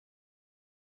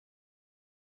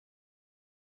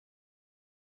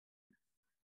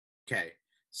Okay,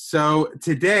 so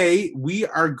today we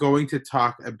are going to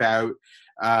talk about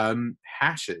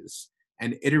hashes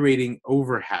and iterating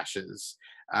over hashes,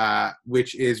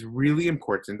 which is really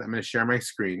important. I'm going to share my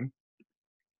screen.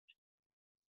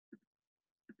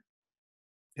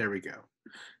 There we go.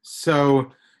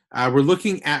 So we're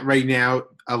looking at right now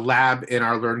a lab in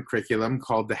our Learn curriculum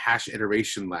called the Hash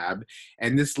Iteration Lab.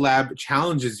 And this lab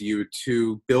challenges you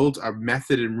to build a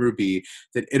method in Ruby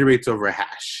that iterates over a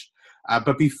hash.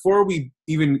 But before we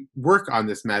even work on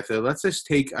this method, let's just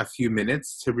take a few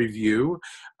minutes to review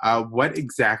what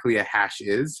exactly a hash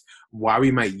is, why we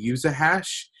might use a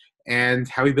hash, and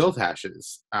how we build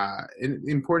hashes,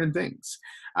 important things.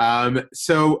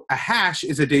 So a hash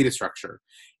is a data structure.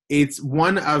 It's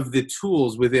one of the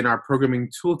tools within our programming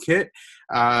toolkit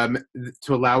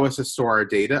to allow us to store our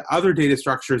data. Other data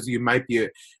structures you might be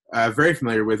very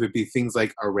familiar with would be things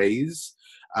like arrays.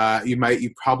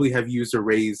 You probably have used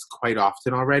arrays quite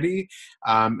often already.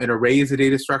 An array is a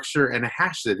data structure and a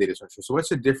hash is a data structure. So what's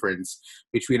the difference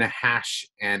between a hash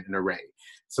and an array?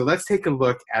 So let's take a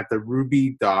look at the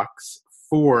Ruby docs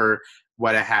for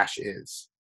what a hash is.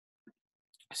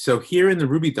 So here in the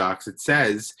Ruby docs, it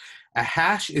says, a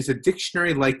hash is a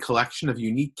dictionary-like collection of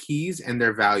unique keys and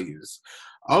their values.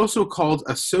 Also called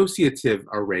associative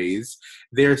arrays,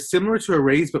 they're similar to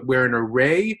arrays, but where an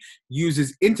array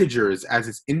uses integers as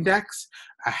its index,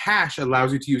 a hash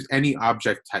allows you to use any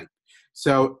object type.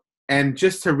 So, and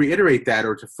just to reiterate that,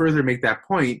 or to further make that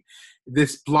point,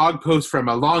 this blog post from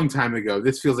a long time ago,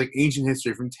 this feels like ancient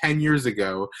history from 10 years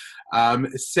ago,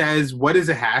 says, what is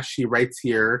a hash? He writes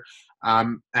here, a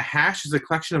hash is a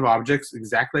collection of objects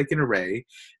exactly like an array.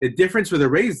 The difference with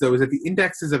arrays, though, is that the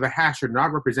indexes of a hash are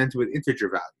not represented with integer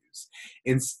values.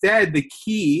 Instead, the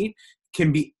key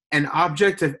can be an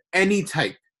object of any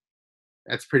type.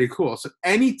 That's pretty cool. So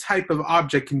any type of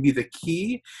object can be the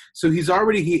key. So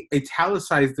he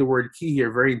italicized the word key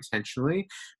here very intentionally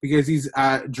because he's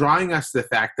drawing us to the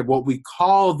fact that what we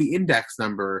call the index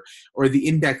number or the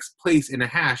index place in a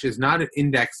hash is not an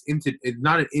index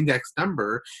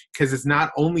number because it's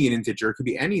not only an integer, it could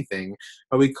be anything,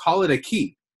 but we call it a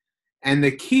key. And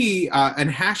the key, and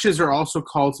hashes are also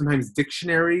called sometimes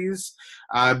dictionaries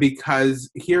because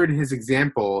here in his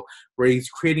example, where he's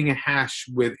creating a hash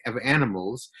of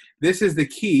animals, this is the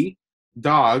key,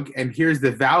 dog, and here's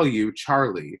the value,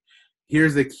 Charlie.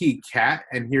 Here's the key, cat,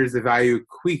 and here's the value,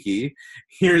 Queeky.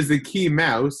 Here's the key,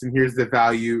 mouse, and here's the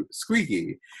value,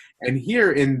 Squeaky. And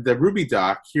here in the Ruby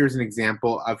doc, here's an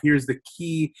example of here's the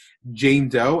key, Jane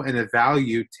Doe, and the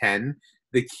value, 10.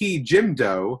 The key, Jim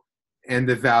Doe, and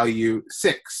the value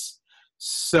 6.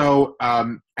 So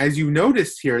as you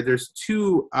notice here, there's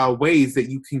two ways that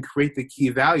you can create the key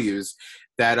values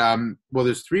that, well,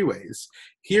 there's three ways.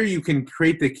 Here you can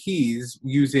create the keys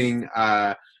using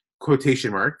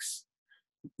quotation marks.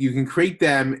 You can create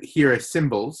them here as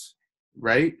symbols,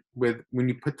 right? When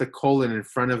you put the colon in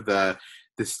front of the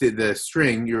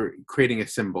string, you're creating a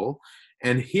symbol.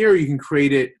 And here you can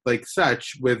create it like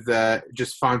such with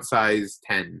just font size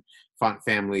 10. Font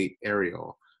family,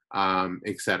 Arial,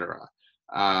 etc.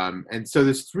 And so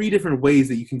there's three different ways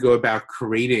that you can go about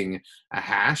creating a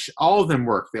hash. All of them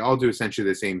work. They all do essentially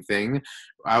the same thing.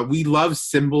 We love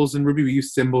symbols in Ruby. We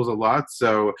use symbols a lot.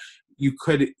 So you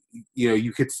could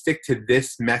stick to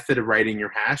this method of writing your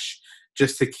hash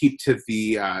just to keep to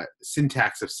the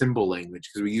syntax of symbol language,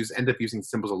 because we end up using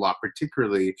symbols a lot,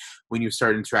 particularly when you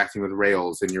start interacting with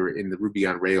Rails and you're in the Ruby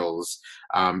on Rails,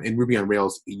 in Ruby on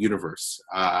Rails universe.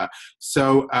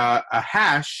 So a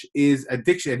hash is a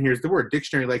dictionary, and here's the word,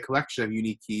 dictionary-like collection of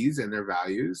unique keys and their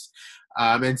values.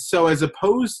 And so as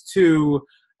opposed to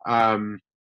an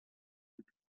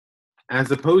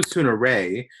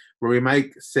array, where we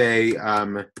might say,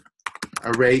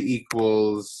 array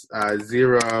equals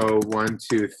 0, 1,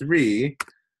 2, 3.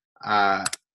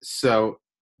 So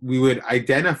we would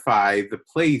identify the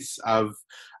place of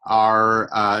our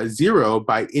 0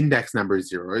 by index number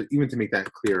 0. Even to make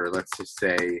that clearer, let's just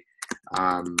say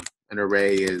an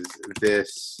array is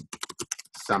this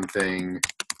something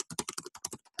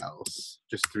else,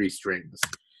 just 3 strings.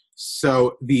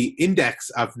 So the index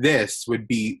of this would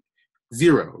be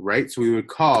 0, right? So we would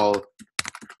call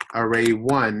array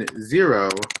 1, 0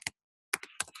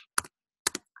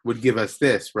 would give us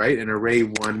this, right? And array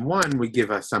 1, 1 would give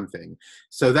us something.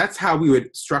 So that's how we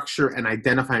would structure and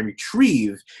identify and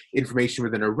retrieve information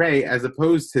with an array, as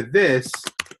opposed to this,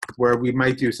 where we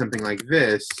might do something like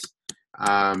this,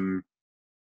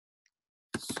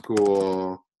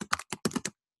 school,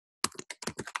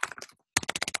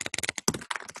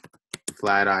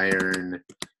 Flatiron,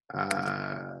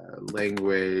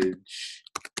 language,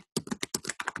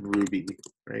 Ruby,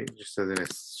 right? Just as a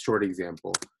short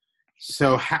example.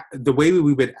 So the way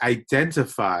we would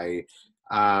identify,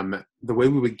 the way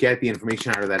we would get the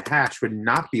information out of that hash would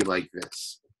not be like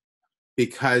this,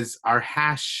 because our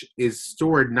hash is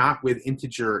stored not with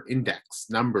integer index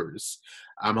numbers,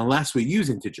 unless we use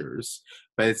integers,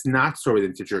 but it's not stored with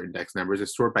integer index numbers.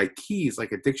 It's stored by keys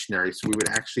like a dictionary. So we would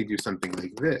actually do something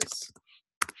like this,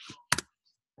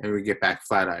 and we get back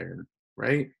Flatiron,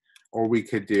 right? Or we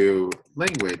could do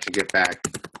language and get back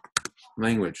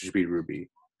language, which would be Ruby.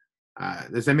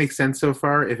 Does that make sense so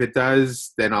far? If it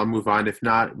does, then I'll move on. If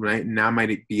not, right now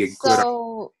might be a good.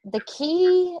 So the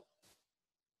key,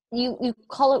 you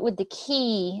call it with the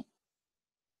key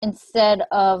instead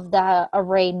of the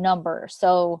array number.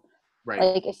 So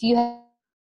Right. Like if you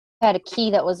had a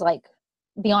key that was like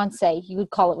Beyonce, you would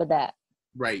call it with that.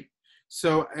 Right.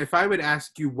 So if I would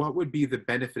ask you what would be the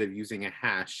benefit of using a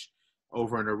hash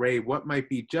over an array, what might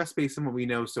be, just based on what we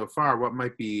know so far, what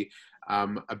might be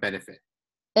a benefit?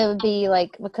 It would be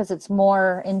like, because it's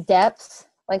more in depth,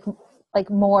 like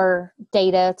more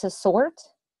data to sort.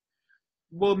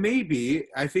 Well, maybe.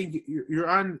 I think you're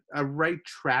on a right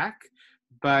track.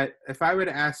 But if I would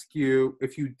ask you,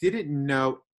 if you didn't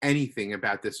know anything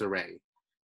about this array,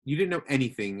 you didn't know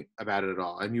anything about it at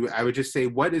all, and I would just say,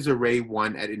 what is array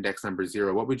 1 at index number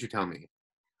 0? What would you tell me?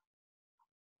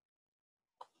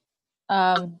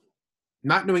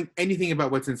 Not knowing anything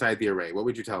about what's inside the array, what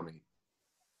would you tell me?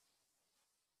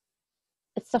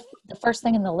 It's the first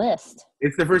thing in the list.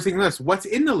 It's the first thing in the list. What's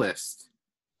in the list,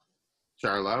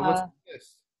 Charla? What's in the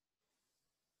list?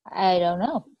 I don't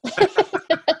know.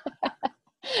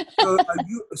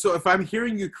 So if I'm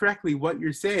hearing you correctly, what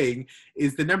you're saying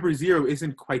is the number 0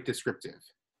 isn't quite descriptive.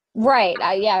 Right.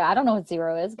 I don't know what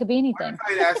 0 is. It could be anything.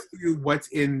 What if I'd ask you what's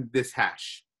in this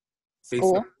hash?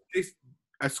 School.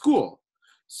 A school.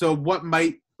 So what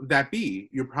might that be?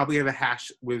 You probably have a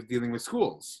hash with dealing with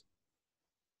schools.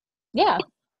 Yeah.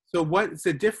 So what's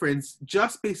the difference,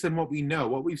 just based on what we know,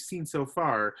 what we've seen so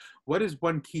far? What is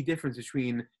one key difference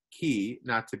between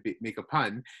not to make a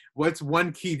pun, what's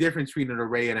one key difference between an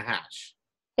array and a hash?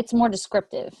 It's more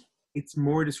descriptive. It's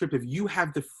more descriptive. You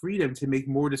have the freedom to make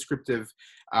more descriptive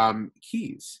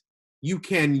keys. You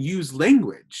can use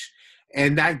language,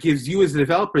 and that gives you as a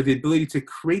developer the ability to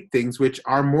create things which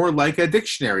are more like a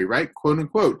dictionary, right? Quote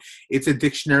unquote. It's a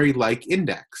dictionary-like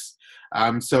index.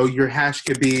 So your hash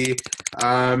could be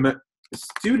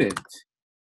student.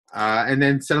 And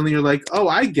then suddenly you're like, oh,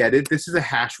 I get it. This is a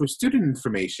hash with student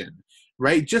information,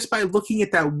 right? Just by looking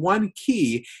at that one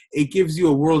key, it gives you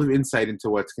a world of insight into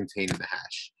what's contained in the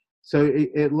hash. So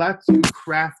it lets you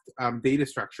craft data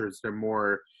structures that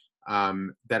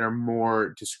are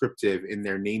more descriptive in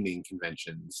their naming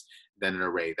conventions than an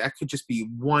array. That could just be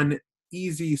one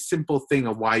easy, simple thing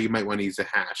of why you might want to use a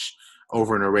hash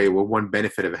over an array, what one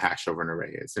benefit of a hash over an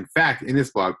array is. In fact, in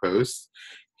this blog post,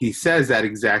 he says that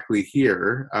exactly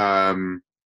here.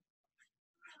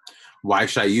 Why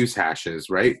should I use hashes,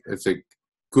 right? It's a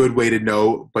good way to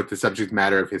know what the subject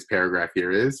matter of his paragraph here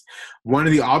is. One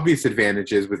of the obvious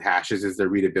advantages with hashes is their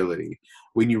readability.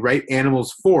 When you write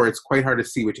animals 4, it's quite hard to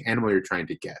see which animal you're trying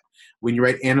to get. When you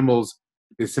write animals,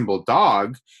 the symbol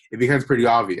dog, it becomes pretty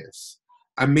obvious.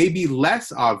 A maybe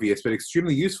less obvious but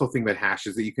extremely useful thing about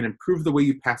hashes is that you can improve the way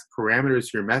you pass parameters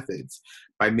to your methods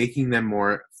by making them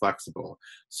more flexible.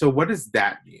 So what does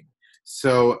that mean?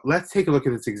 So let's take a look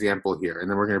at this example here, and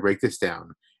then we're going to break this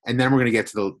down, and then we're going to get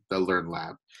to the Learn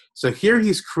Lab. So here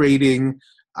he's creating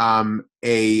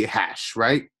a hash,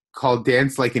 right, called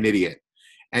Dance Like an Idiot.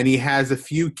 And he has a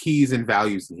few keys and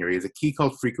values in here. He has a key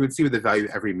called frequency with a value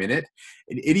every minute,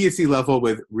 an idiocy level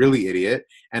with really idiot,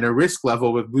 and a risk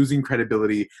level with losing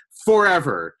credibility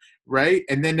forever, right?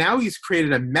 And then now he's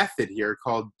created a method here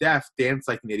called def, dance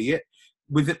like an idiot,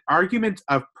 with an argument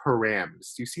of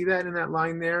params. Do you see that in that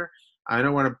line there? I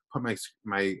don't want to put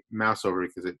my mouse over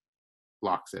it because it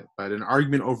blocks it, but an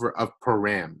argument of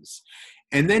params.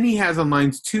 And then he has on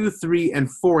lines 2, 3,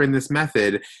 and 4 in this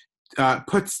method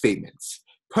put statements.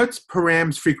 Puts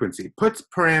params frequency, puts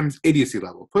params idiocy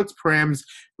level, puts params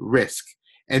risk.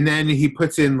 And then he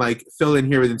puts in, like, fill in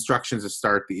here with instructions to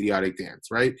start the idiotic dance,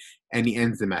 right? And he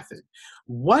ends the method.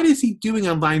 What is he doing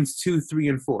on lines 2, 3,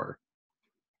 and 4?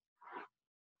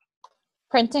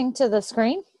 Printing to the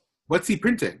screen. What's he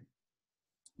printing?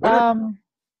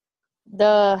 The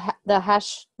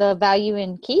hash, the value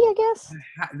in key, I guess.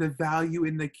 The value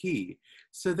in the key.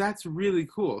 So that's really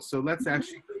cool. So let's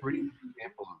actually create an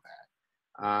example of that.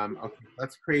 Okay,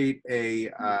 let's create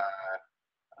a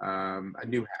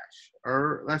new hash,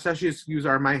 or let's actually just use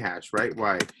our my hash, right?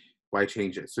 Why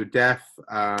change it? So def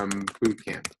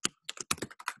bootcamp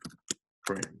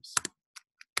params.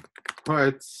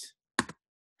 puts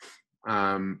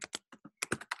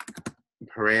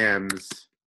params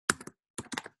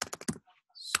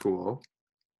school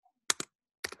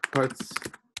puts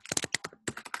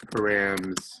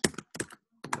params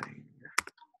lane.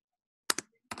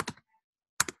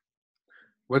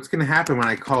 What's going to happen when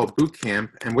I call boot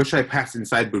camp, and what should I pass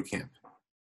inside boot camp?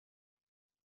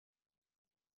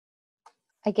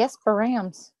 I guess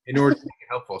params. In order to make it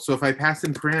helpful. So if I pass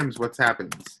in params, what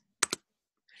happens?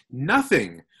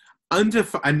 Nothing.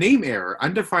 A name error,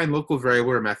 undefined local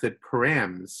variable or method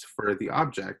params for the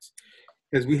object,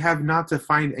 because we have not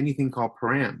defined anything called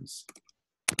params.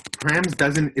 Params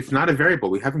doesn't, it's not a variable.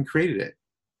 We haven't created it.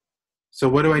 So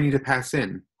what do I need to pass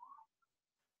in?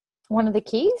 One of the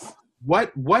keys?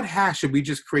 What hash should we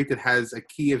just create that has a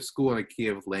key of school and a key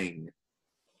of lane?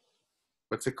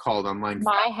 What's it called on line 5?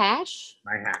 My hash?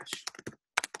 My hash.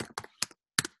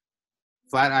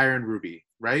 Flatiron Ruby,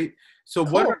 right? So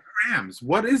Cool. what are params?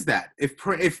 What is that? If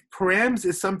params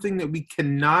is something that we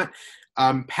cannot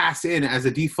pass in as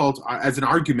a default, as an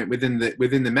argument within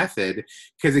the method,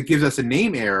 because it gives us a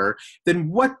name error, then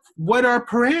what are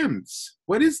params?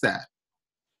 What is that?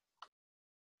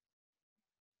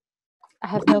 I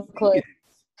have no clue.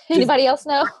 Anybody else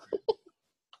know?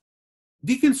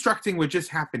 Deconstructing what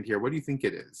just happened here, what do you think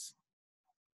it is?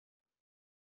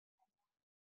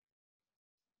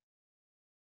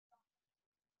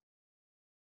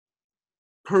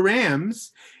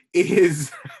 Params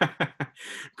is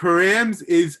params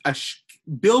is a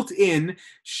built-in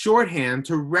shorthand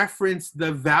to reference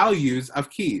the values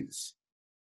of keys.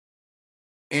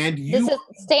 And Does it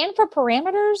stand for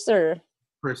parameters or?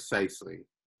 Precisely.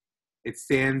 It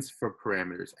stands for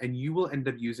parameters, and you will end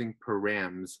up using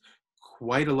params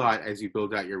quite a lot as you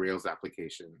build out your Rails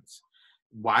applications.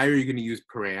 Why are you going to use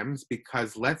params?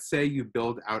 Because let's say you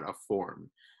build out a form.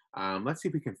 Let's see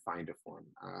if we can find a form.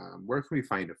 Where can we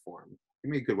find a form? Give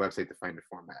me a good website to find a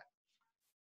form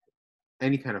at.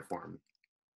 Any kind of form.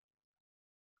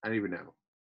 I don't even know.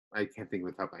 I can't think of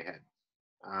the top of my head.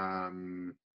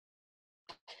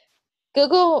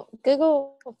 Google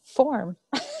form.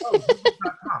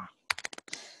 Google.com.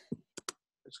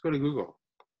 Let's go to Google.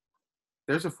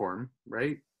 There's a form,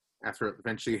 right? After it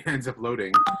eventually ends up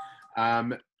loading.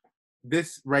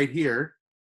 This right here,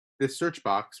 this search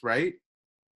box, right?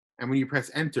 And when you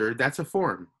press enter, that's a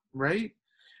form, right?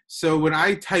 So when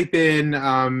I type in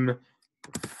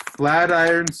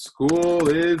Flatiron School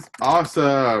is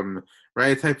awesome,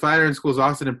 right? I type Flatiron School is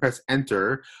awesome and press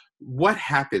enter. What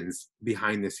happens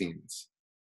behind the scenes?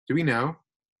 Do we know?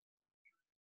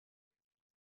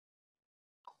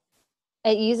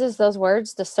 It uses those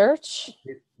words to search?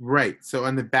 Right. So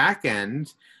on the back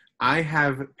end, I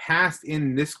have passed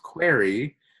in this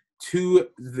query to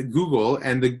the Google,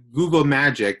 and the Google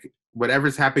magic,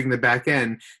 whatever's happening in the back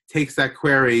end, takes that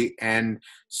query and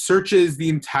searches the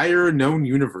entire known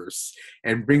universe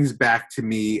and brings back to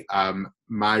me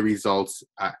my results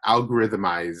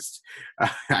algorithmized.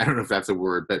 I don't know if that's a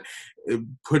word, but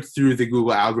put through the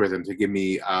Google algorithm to give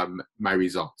me my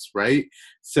results, right?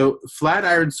 So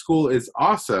Flatiron School is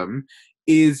awesome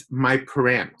is my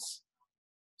params.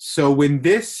 So when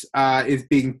this is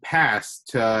being passed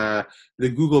to the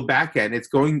Google backend, it's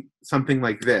going something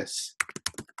like this.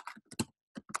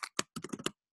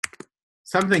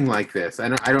 Something like this. I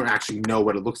don't actually know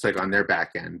what it looks like on their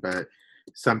backend, but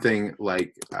something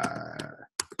like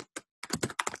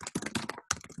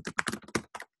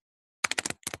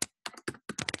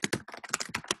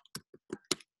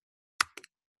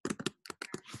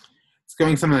it's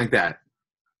going something like that.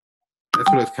 That's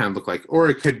what it kind of look like. Or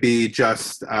it could be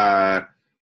just, or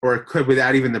it could,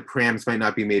 without even the params, might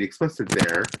not be made explicit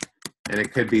there. And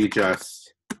it could be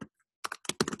just,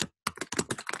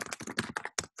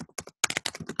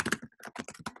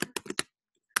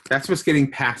 that's what's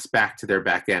getting passed back to their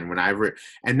back end.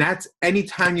 And that's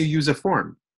anytime you use a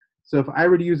form. So if I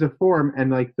were to use a form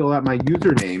and like fill out my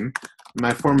username,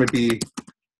 my form would be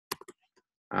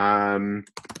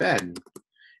Ben.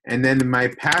 And then my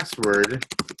password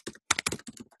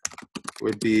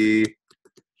would be,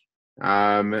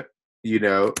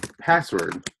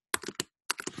 password.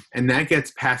 And that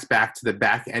gets passed back to the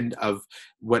back end of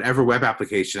whatever web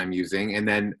application I'm using. And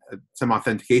then some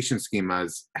authentication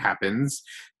schemas happens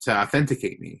to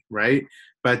authenticate me, right?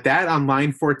 But that on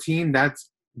line 14,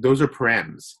 those are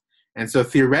params. And so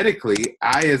theoretically,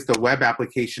 I, as the web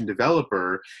application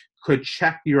developer, could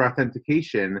check your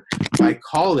authentication by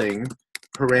calling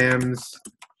params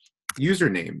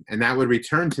username, and that would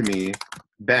return to me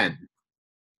Ben.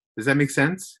 Does that make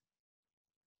sense?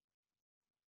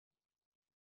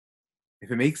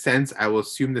 If it makes sense, I will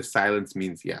assume the silence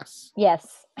means yes.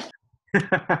 Yes.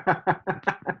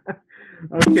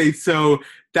 Okay, so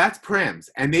that's params,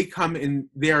 and they come in.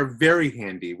 They are very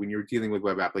handy when you're dealing with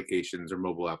web applications or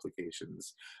mobile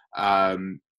applications.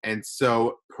 And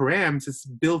so params is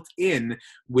built in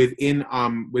within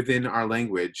our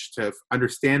language to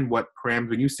understand what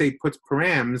params. When you say put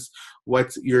params,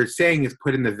 what you're saying is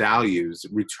put in the values,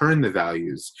 return the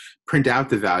values, print out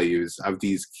the values of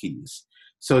these keys.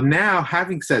 So now,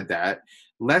 having said that,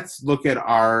 let's look at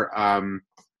our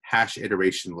hash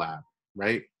iteration lab,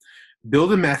 right?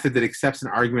 Build a method that accepts an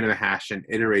argument of a hash and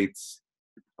iterates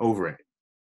over it.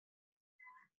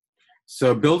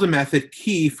 So build a method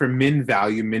key for min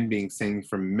value, min being saying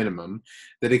from minimum,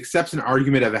 that accepts an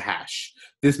argument of a hash.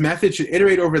 This method should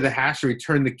iterate over the hash and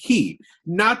return the key,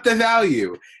 not the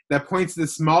value, that points to the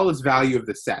smallest value of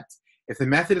the set. If the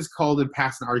method is called and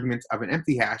passed an argument of an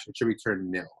empty hash, it should return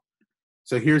nil.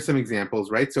 So here's some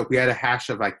examples, right? So if we had a hash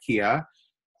of IKEA,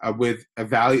 with a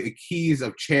value, keys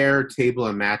of chair, table,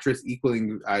 and mattress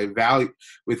equaling value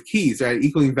with keys, right,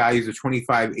 equaling values of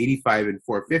 25, 85, and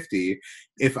 450.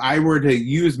 If I were to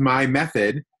use my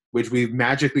method, which we've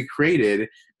magically created,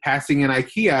 passing in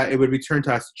IKEA, it would return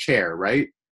to us chair, right?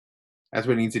 That's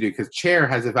what it needs to do, because chair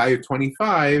has a value of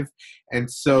 25, and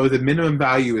so the minimum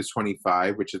value is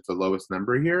 25, which is the lowest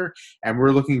number here, and we're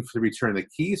looking to return the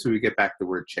key, so we get back the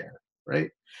word chair,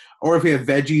 right? Or if we have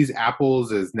veggies,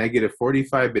 apples is negative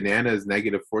 45, banana is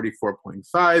negative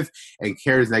 44.5, and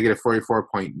carrot is negative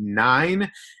 44.9.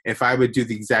 If I would do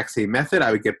the exact same method,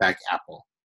 I would get back apple.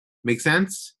 Make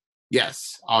sense?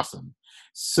 Yes, awesome.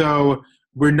 So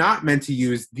we're not meant to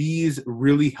use these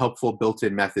really helpful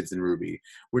built-in methods in Ruby.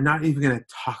 We're not even going to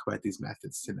talk about these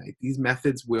methods tonight. These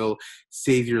methods will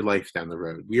save your life down the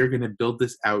road. We are going to build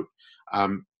this out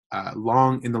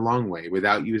in the long way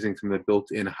without using some of the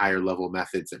built-in higher level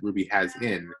methods that Ruby has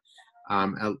in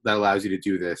that allows you to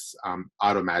do this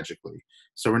auto-magically.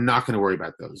 So we're not going to worry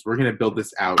about those. We're going to build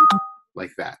this out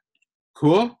like that.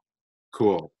 Cool?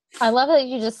 Cool. I love that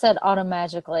you just said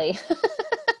auto-magically.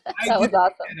 That was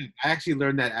awesome. I actually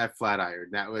learned that at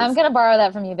Flatiron. I'm going to borrow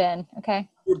that from you, Ben. Okay.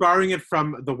 We're borrowing it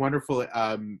from the wonderful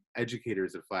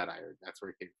educators at Flatiron. That's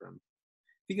where it came from.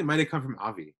 I think it might have come from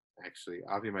Avi. Actually,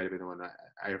 Avi might have been the one that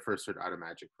I first heard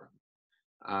AutoMagic from.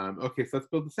 Okay, so let's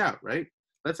build this out, right?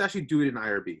 Let's actually do it in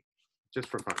IRB, just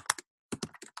for fun.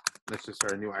 Let's just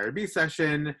start a new IRB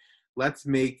session. Let's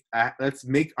make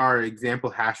our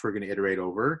example hash we're going to iterate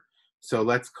over. So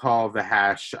let's call the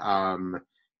hash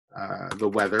the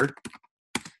weather.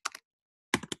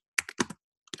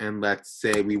 And let's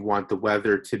say we want the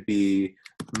weather to be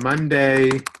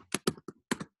Monday,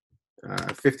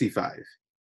 55.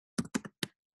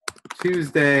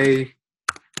 Tuesday,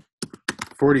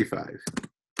 45.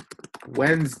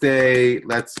 Wednesday,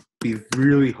 let's be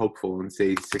really hopeful and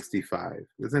say 65.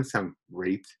 Doesn't that sound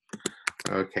great?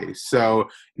 Okay, so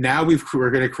now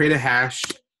we're going to create a hash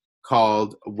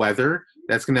called weather.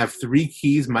 That's going to have 3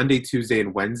 keys, Monday, Tuesday,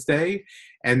 and Wednesday.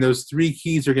 And those 3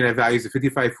 keys are going to have values of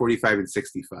 55, 45, and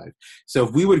 65. So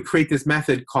if we would create this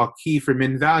method called key for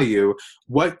min value,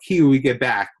 what key would we get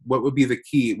back? What would be the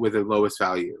key with the lowest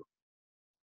value?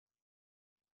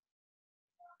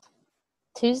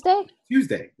 Tuesday?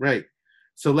 Tuesday, right.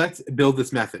 So let's build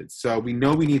this method. So we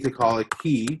know we need to call a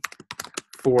key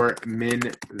for min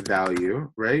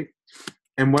value, right?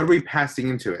 And what are we passing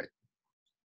into it?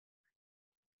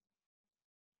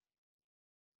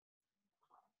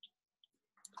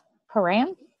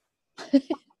 Param?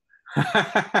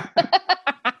 I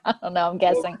don't know, I'm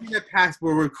guessing.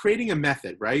 We're creating a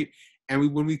method, right?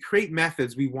 And when we create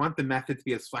methods, we want the method to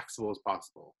be as flexible as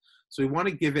possible. So we want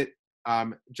to give it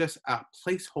just a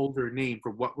placeholder name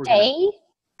for what we're day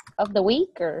of the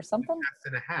week or something.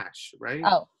 In a hash, right?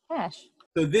 Oh, hash.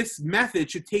 So this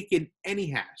method should take in any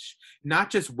hash,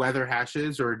 not just weather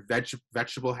hashes or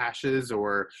vegetable hashes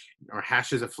or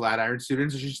hashes of Flatiron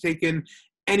students. It should take in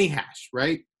any hash,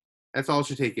 right? That's all it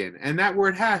should take in. And that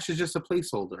word hash is just a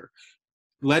placeholder,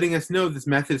 letting us know this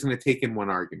method is going to take in one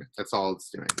argument. That's all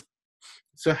it's doing.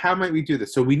 So how might we do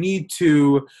this? So we need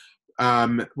to,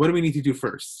 what do we need to do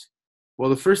first? Well,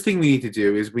 the first thing we need to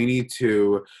do is we need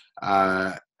to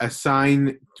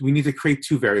create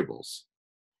 2 variables.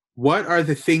 What are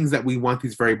the things that we want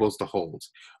these variables to hold?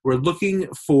 We're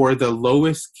looking for the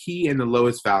lowest key and the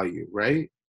lowest value, right?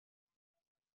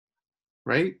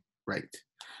 Right? Right.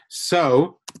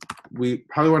 So we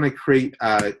probably want to create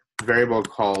a variable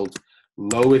called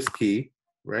lowest key,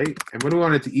 right? And what do we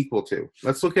want it to equal to?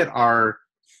 Let's look at our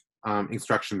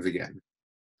instructions again.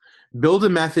 Build a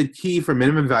method key for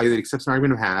minimum value that accepts an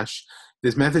argument of hash.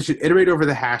 This method should iterate over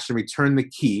the hash and return the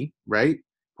key, right?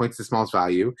 Points to the smallest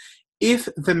value. If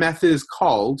the method is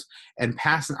called and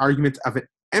pass an argument of an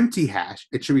empty hash,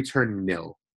 it should return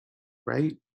nil,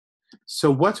 right?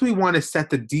 So what do we want to set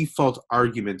the default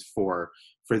argument for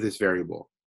this variable?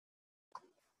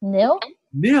 Nil?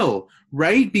 Nil,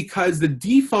 right? Because the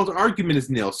default argument is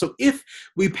nil. So if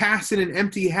we pass in an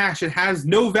empty hash, it has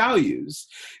no values,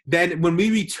 then when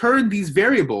we return these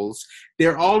variables,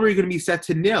 they're already going to be set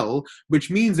to nil,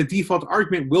 which means the default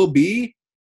argument will be,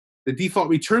 the default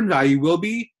return value will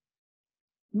be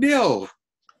nil.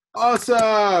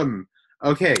 Awesome.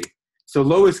 Okay, so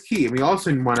lowest key, and we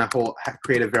also want to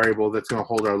create a variable that's going to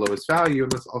hold our lowest value,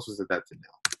 and let's also set that to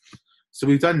nil. So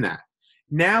we've done that.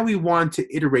 Now we want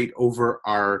to iterate over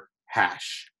our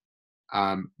hash.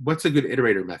 What's a good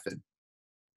iterator method?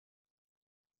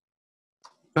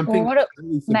 Something Well,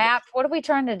 map, what are we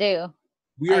trying to do?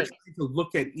 We are trying to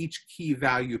look at each key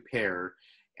value pair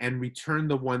and return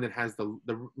the one that has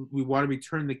we want to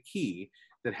return the key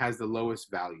that has the lowest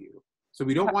value. So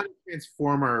we don't want to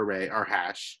transform our array, our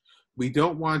hash. We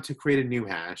don't want to create a new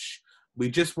hash. We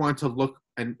just want to look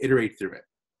and iterate through it.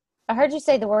 I heard you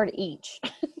say the word each.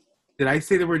 Did I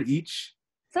say the word each?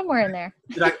 Somewhere in there.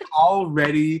 Did I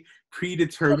already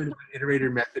predetermine what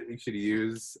iterator method we should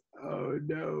use? Oh,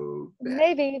 no.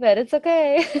 Maybe, but it's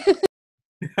okay.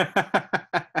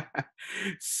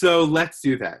 So let's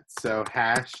do that. So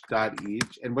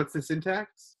hash.each. And what's the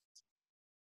syntax?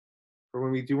 For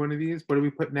when we do one of these, what do we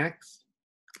put next?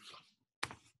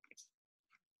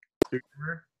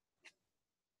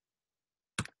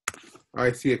 Oh,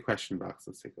 I see a question box.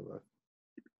 Let's take a look.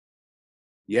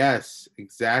 Yes,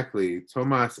 exactly.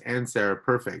 Thomas and Sarah,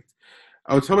 perfect.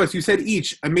 Oh, Thomas, you said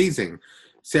each. Amazing.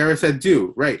 Sarah said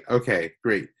do. Right. Okay,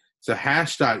 great. So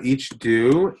hash.each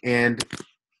do, and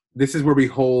this is where we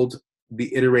hold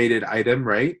the iterated item,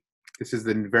 right? This is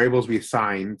the variables we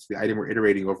assign to the item we're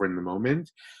iterating over in the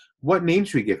moment. What name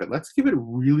should we give it? Let's give it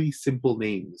really simple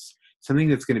names. Something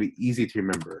that's going to be easy to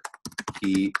remember.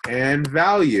 Key and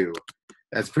value.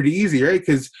 That's pretty easy, right?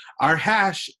 Because our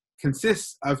hash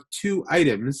consists of two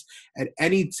items at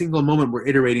any single moment we're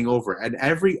iterating over. And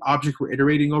every object we're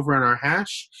iterating over on our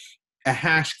hash,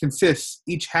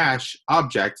 each hash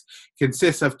object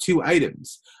consists of two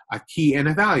items, a key and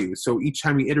a value. So each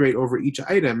time we iterate over each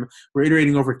item, we're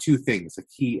iterating over two things, a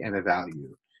key and a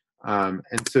value. And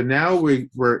so now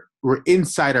we're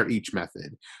inside our each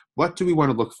method. What do we want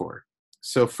to look for?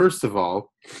 So first of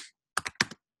all,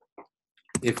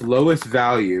 if lowest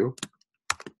value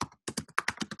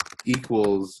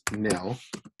equals nil,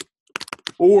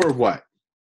 or what?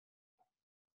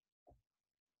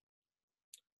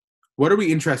 What are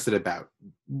we interested about?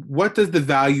 What does the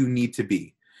value need to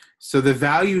be? So the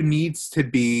value needs to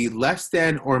be less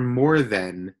than or more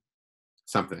than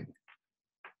something.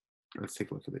 Let's take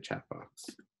a look at the chat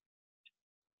box.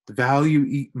 The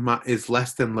value is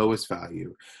less than lowest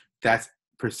value. That's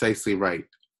precisely right.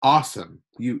 Awesome.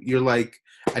 You're like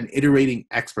an iterating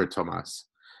expert, Thomas.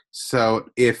 So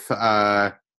if,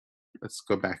 let's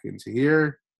go back into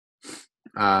here.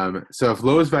 So if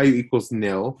lowest value equals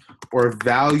nil, or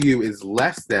value is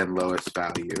less than lowest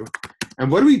value,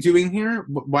 and what are we doing here?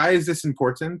 Why is this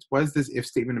important? What is this if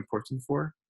statement important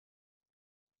for?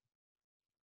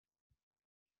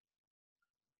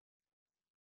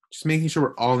 Just making sure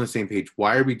we're all on the same page.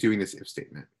 Why are we doing this if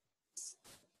statement?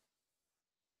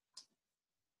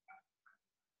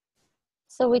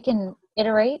 So we can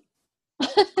iterate?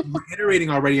 We're iterating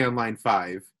already on line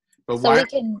 5. But so we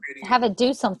can have it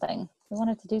do something. We want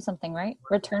it to do something, right?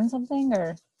 Return something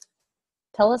or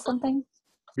tell us something?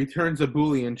 Returns a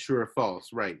Boolean, true or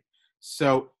false, right.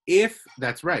 So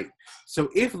that's right. So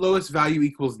if lowest value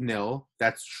equals nil,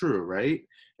 that's true, right?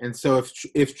 And so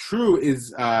if true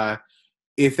is,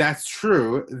 if that's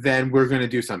true, then we're going to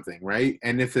do something, right?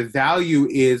 And if the value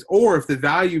is, or if the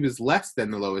value is less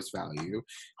than the lowest value,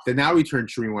 then now we turn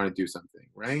true, we want to do something,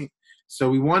 right? So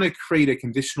we want to create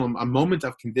a moment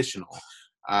of conditional,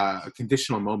 a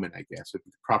conditional moment, I guess, with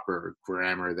the proper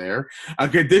grammar there, a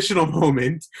conditional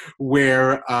moment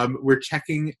where we're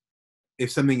checking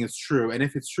if something is true, and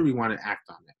if it's true, we want to act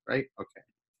on it, right? Okay,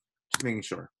 just making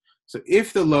sure. So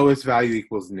if the lowest value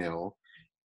equals nil,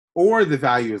 or the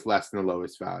value is less than the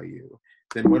lowest value,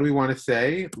 then what do we want to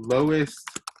say? Lowest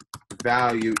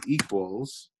value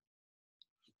equals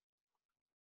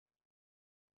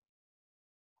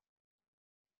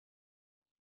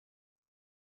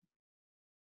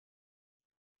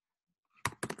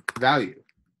value.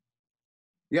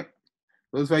 Yep.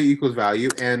 Lowest value equals value,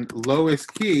 and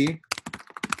lowest key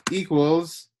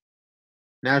equals,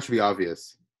 now it should be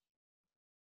obvious.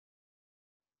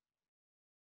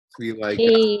 So we like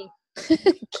key.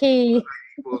 Key.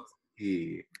 Equals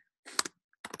key.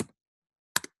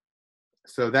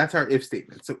 So that's our if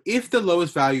statement. So if the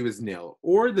lowest value is nil,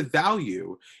 or the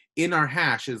value in our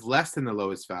hash is less than the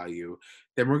lowest value,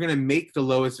 then we're going to make the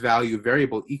lowest value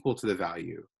variable equal to the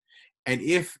value. And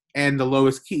the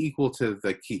lowest key equal to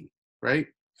the key, right?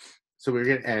 So we're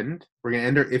going to end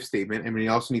our if statement, and we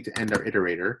also need to end our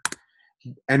iterator.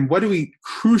 And what do we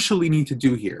crucially need to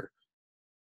do here?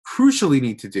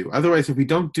 Otherwise, if we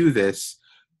don't do this,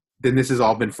 then this has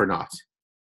all been for naught.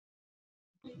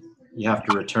 You have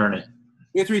to return it.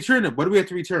 We have to return it. What do we have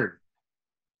to return?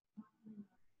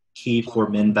 Key for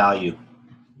min value.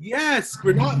 Yes,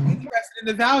 we're not interested in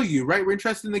the value, right? We're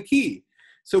interested in the key.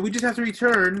 So we just have to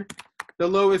return the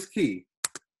lowest key.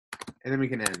 And then we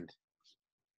can end.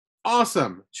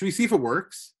 Awesome. Should we see if it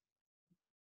works?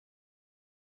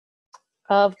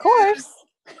 Of course.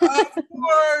 Of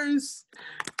course.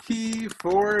 Key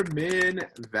for min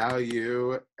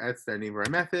value. That's the name of our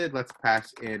method. Let's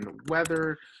pass in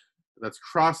weather. Let's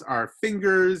cross our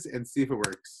fingers and see if it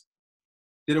works.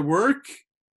 Did it work?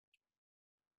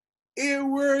 It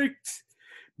worked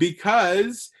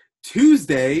because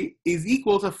Tuesday is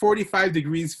equal to 45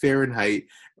 degrees Fahrenheit.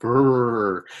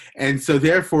 Brr. And so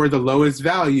therefore the lowest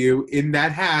value in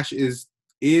that hash is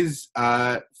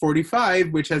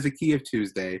 45, which has a key of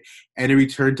Tuesday, and it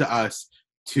returned to us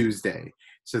Tuesday.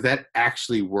 So that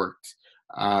actually worked.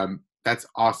 That's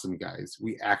awesome, guys.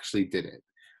 We actually did it.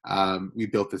 We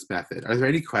built this method. Are there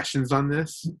any questions on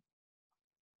this?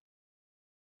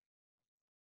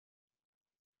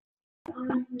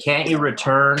 Can't you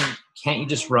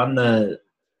just run the...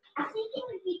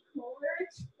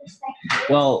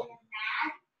 Well,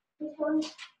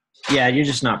 yeah, you're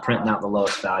just not printing out the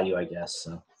lowest value, I guess.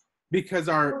 So Because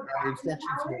our instructions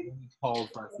were only called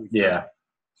for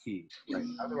key, right?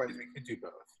 Otherwise, we could do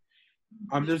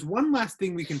both. There's one last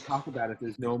thing we can talk about if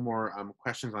there's no more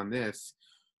questions on this.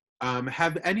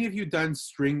 Have any of you done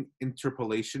string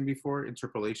interpolation before?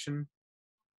 Interpolation?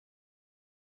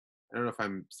 I don't know if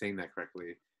I'm saying that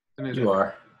correctly. Sometimes you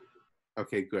are.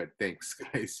 Okay, good. Thanks,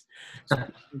 guys. So,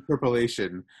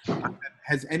 interpolation.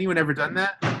 Has anyone ever done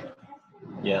that?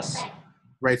 Yes.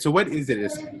 Right. So what is it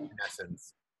in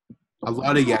essence? A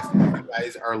lot of yes. You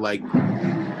guys are like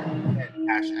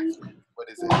hash experts. What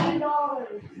is it?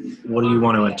 What do you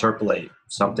want to interpolate?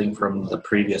 Something from the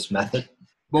previous method?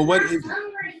 Well, what is it?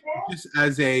 Just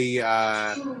as a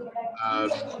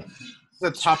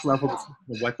the top level description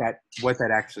of what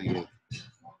that actually is.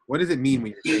 What does it mean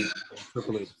when you're saying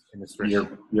interpolate in a string?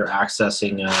 You're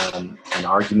accessing an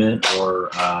argument or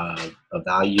a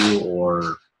value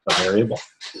or a variable.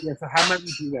 Yeah. So how might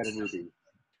we do that in Ruby?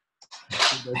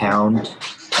 Pound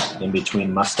in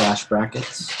between mustache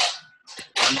brackets,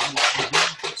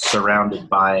 surrounded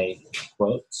by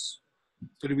quotes.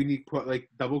 So do we need like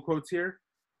double quotes here?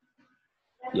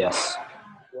 Yes.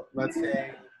 Let's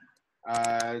say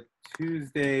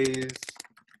Tuesdays.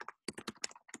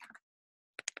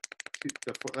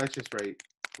 Let's just write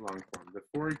long form. The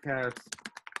forecast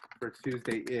for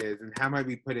Tuesday is, and how might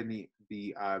we put in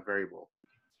the variable?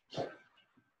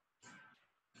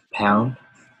 Pound.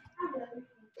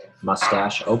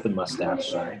 Mustache. Open mustache.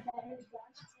 Sorry.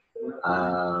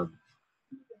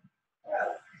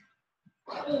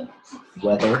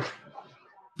 Weather.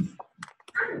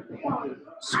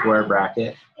 Square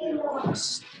bracket.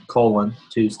 Colon.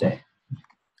 Tuesday.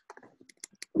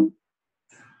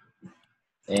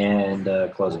 And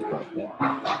closing bracket.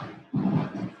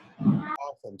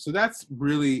 Awesome. So that's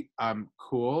really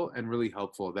cool and really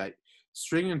helpful. That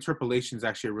string interpolation is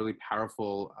actually a really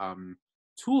powerful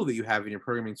tool that you have in your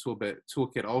programming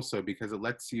toolkit also, because it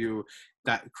lets you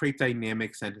create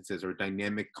dynamic sentences or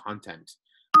dynamic content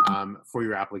for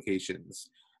your applications.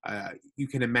 You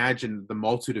can imagine the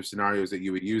multitude of scenarios that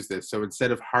you would use this. So instead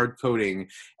of hard coding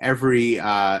every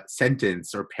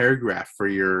sentence or paragraph for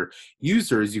your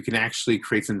users, you can actually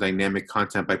create some dynamic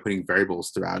content by putting variables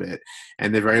throughout it.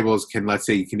 And the variables can, let's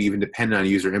say, you can even depend on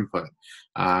user input.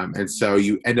 And so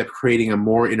you end up creating a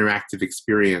more interactive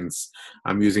experience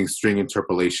using string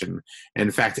interpolation. And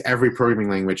in fact, every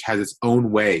programming language has its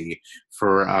own way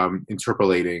for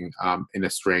interpolating in a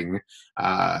string,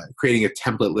 creating a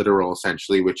template literal,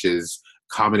 essentially, which is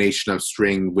a combination of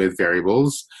string with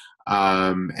variables.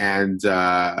 They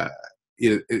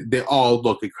all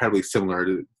look incredibly similar,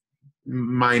 to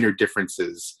minor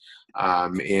differences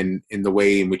in the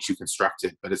way in which you construct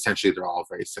it, but essentially they're all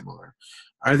very similar.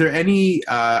 Are there any,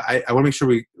 I want to make sure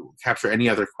we capture any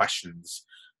other questions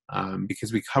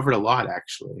because we covered a lot,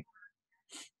 actually.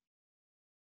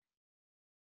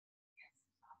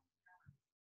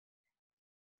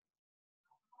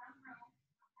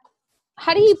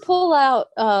 How do you pull out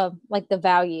like the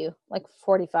value, like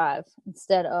 45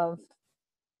 instead of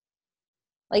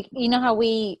Like, you know how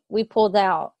we pulled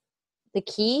out the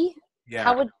key?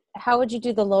 Yeah. How would you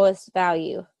do the lowest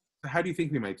value? How do you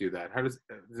think we might do that? Does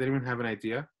anyone have an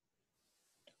idea?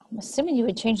 I'm assuming you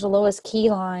would change the lowest key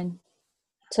line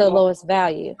to the Well, lowest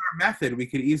value. our method, we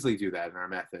could easily do that in our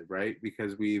method, right?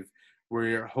 Because we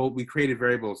created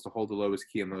variables to hold the lowest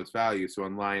key and lowest value. So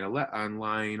on line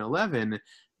 11,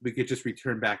 we could just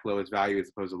return back lowest value as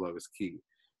opposed to lowest key.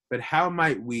 But how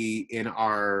might we in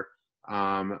our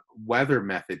weather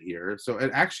method here? So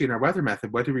actually, in our weather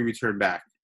method, what do we return back?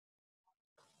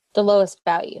 The lowest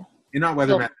value. In our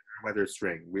weather method, our weather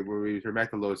string, we return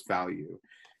back the lowest value.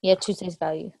 Yeah, Tuesday's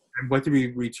value. And what do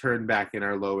we return back in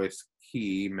our lowest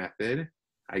key method?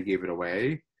 I gave it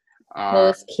away.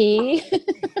 Lowest key.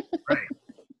 Right.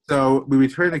 So we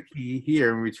return the key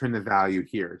here and we return the value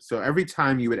here. So every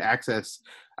time you would access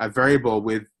a variable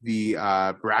with the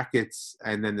brackets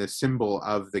and then the symbol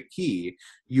of the key,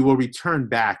 you will return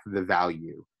back the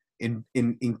value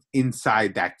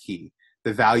inside that key,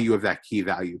 the value of that key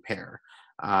value pair.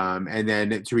 And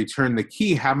then to return the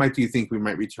key, how do you think we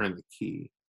might return the key?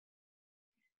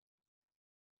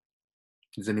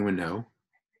 Does anyone know?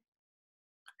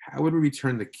 How would we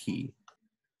return the key?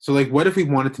 So like, what if we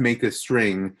wanted to make this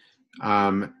string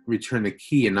return the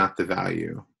key and not the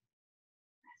value?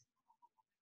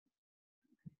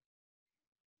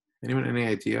 Anyone, any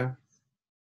idea?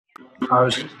 I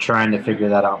was trying to figure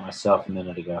that out myself a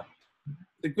minute ago.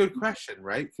 It's a good question,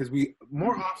 right? Because we,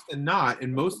 more often than not,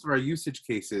 in most of our usage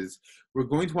cases, we're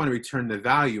going to want to return the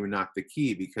value and not the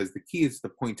key, because the key is the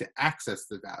point to access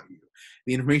the value.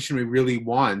 The information we really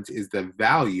want is the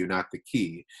value, not the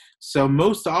key. So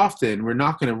most often, we're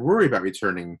not going to worry about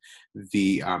returning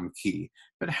the key.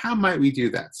 But how might we do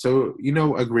that? So, you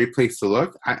know, a great place to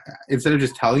look, instead of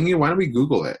just telling you, why don't we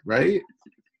Google it, right?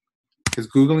 Because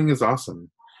Googling is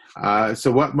awesome.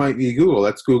 So what might we Google?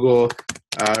 Let's Google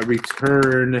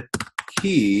return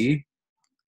key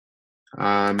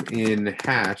in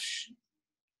hash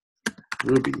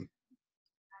Ruby.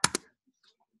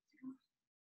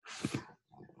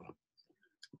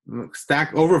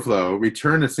 Stack Overflow,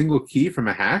 return a single key from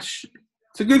a hash?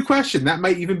 It's a good question. That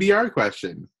might even be our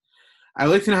question. I'd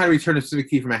like to know how to return a specific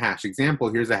key from a hash.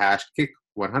 Example, here's a hash, kick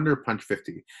 100, punch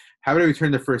 50. How would I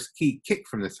return the first key, kick,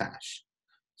 from this hash?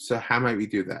 So how might we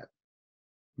do that?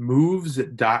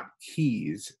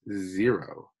 Moves.keys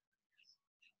 0.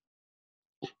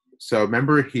 So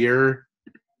remember here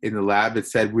in the lab it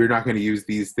said we're not going to use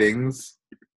these things,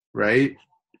 right?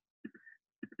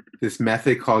 This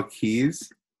method called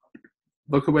keys.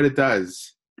 Look at what it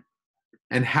does.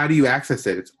 And how do you access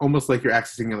it? It's almost like you're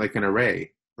accessing it like an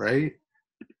array, right?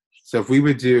 So if we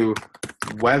would do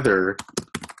weather.keys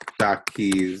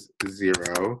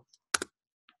 0,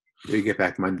 we get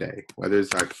back Monday.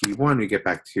 Weather's.key 1, we get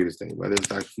back Tuesday.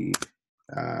 Weather's.key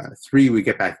 3, we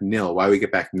get back nil. Why we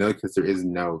get back nil? Because there is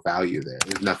no value there.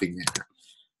 There's nothing there.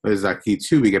 Weather's.key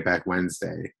 2, we get back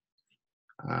Wednesday.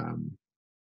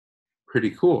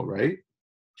 Pretty cool, right?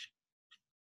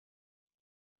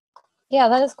 Yeah,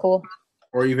 that is cool.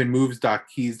 Or even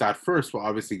moves.keys.first will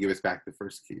obviously give us back the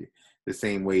first key, the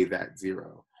same way that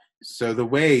 0. So the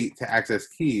way to access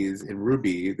keys in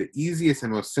Ruby, the easiest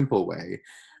and most simple way,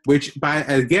 which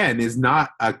again is not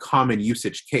a common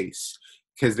usage case,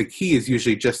 because the key is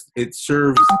usually just, it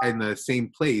serves in the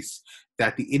same place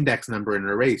that the index number in an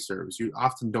array serves. You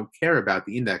often don't care about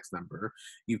the index number.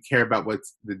 You care about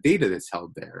what's the data that's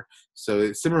held there.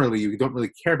 So similarly, you don't really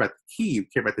care about the key. You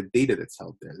care about the data that's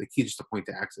held there. The key is just a point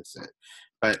to access it.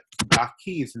 But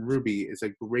 .keys in Ruby is a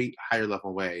great higher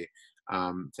level way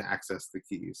to access the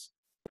keys.